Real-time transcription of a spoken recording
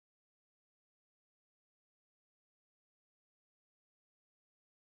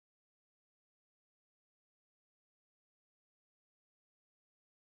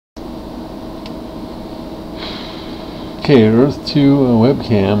Okay, Earth 2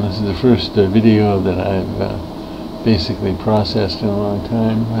 webcam. This is the first video that I've basically processed in a long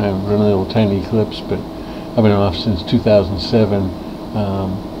time. I've run little tiny clips, but I've been off since 2007.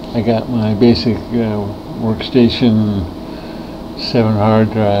 I got my basic workstation, 7 hard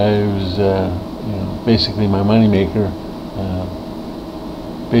drives, basically my moneymaker.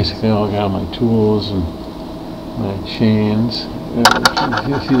 Basically all got my tools and my chains.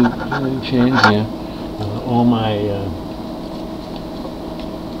 All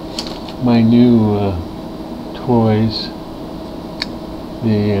my new toys.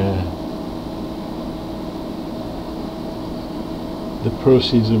 The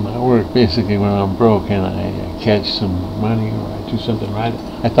proceeds of my work, basically when I'm broke and I catch some money or I do something right.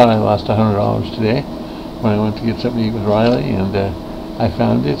 I thought I lost $100 today when I went to get something to eat with Riley, and I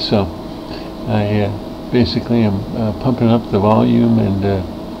found it, so I basically am pumping up the volume and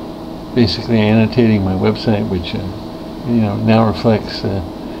basically annotating my website, which now reflects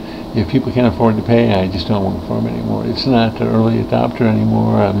if people can't afford to pay, I just don't work for them anymore. It's not the early adopter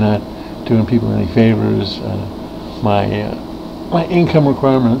anymore. I'm not doing people any favors. My income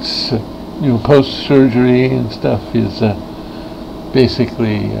requirements, post-surgery and stuff, is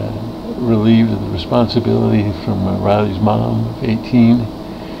basically relieved of the responsibility from Riley's mom of 18.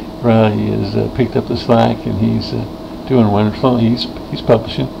 Riley has picked up the slack, and he's doing wonderful. He's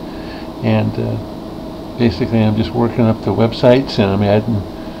publishing, and basically I'm just working up the websites, and I'm adding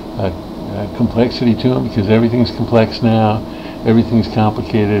complexity to them, because everything's complex now. Everything's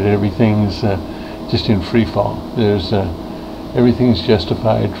complicated. Everything's just in free fall. There's everything's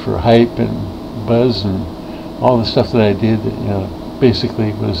justified for hype and buzz, and all the stuff that I did that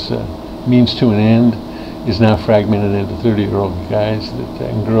basically was means to an end is now fragmented into 30-year-old guys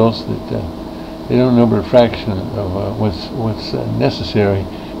and girls that they don't know but a fraction of what's necessary,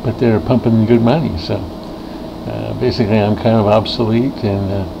 but they're pumping good money. So basically I'm kind of obsolete,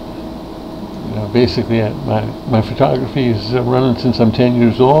 and basically my photography is running since I'm 10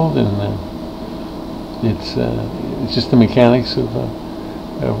 years old, and it's just the mechanics of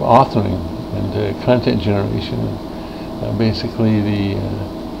authoring and content generation. Basically the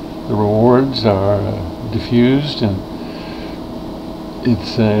rewards are diffused, and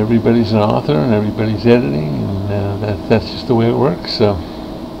it's everybody's an author and everybody's editing, and that's just the way it works. So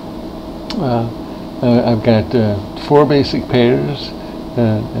I've got 4 basic payers,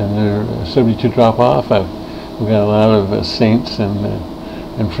 and they're subject to drop off. We've got a lot of saints and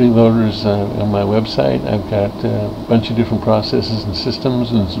freeloaders on my website. I've got a bunch of different processes and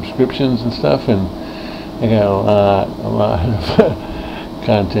systems and subscriptions and stuff, and I got a lot of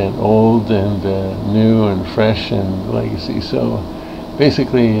content, old and new and fresh and legacy. So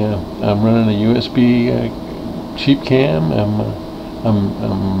basically I'm running a USB cheap cam.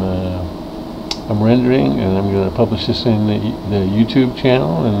 I'm rendering, and I'm going to publish this in the YouTube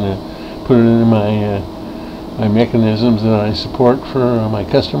channel, and put it into my mechanisms that I support for my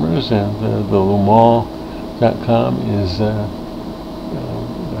customers. And the lumall.com is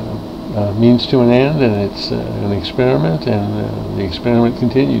means to an end, and it's an experiment, and the experiment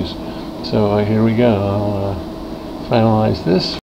continues. So here we go. I'll finalize this.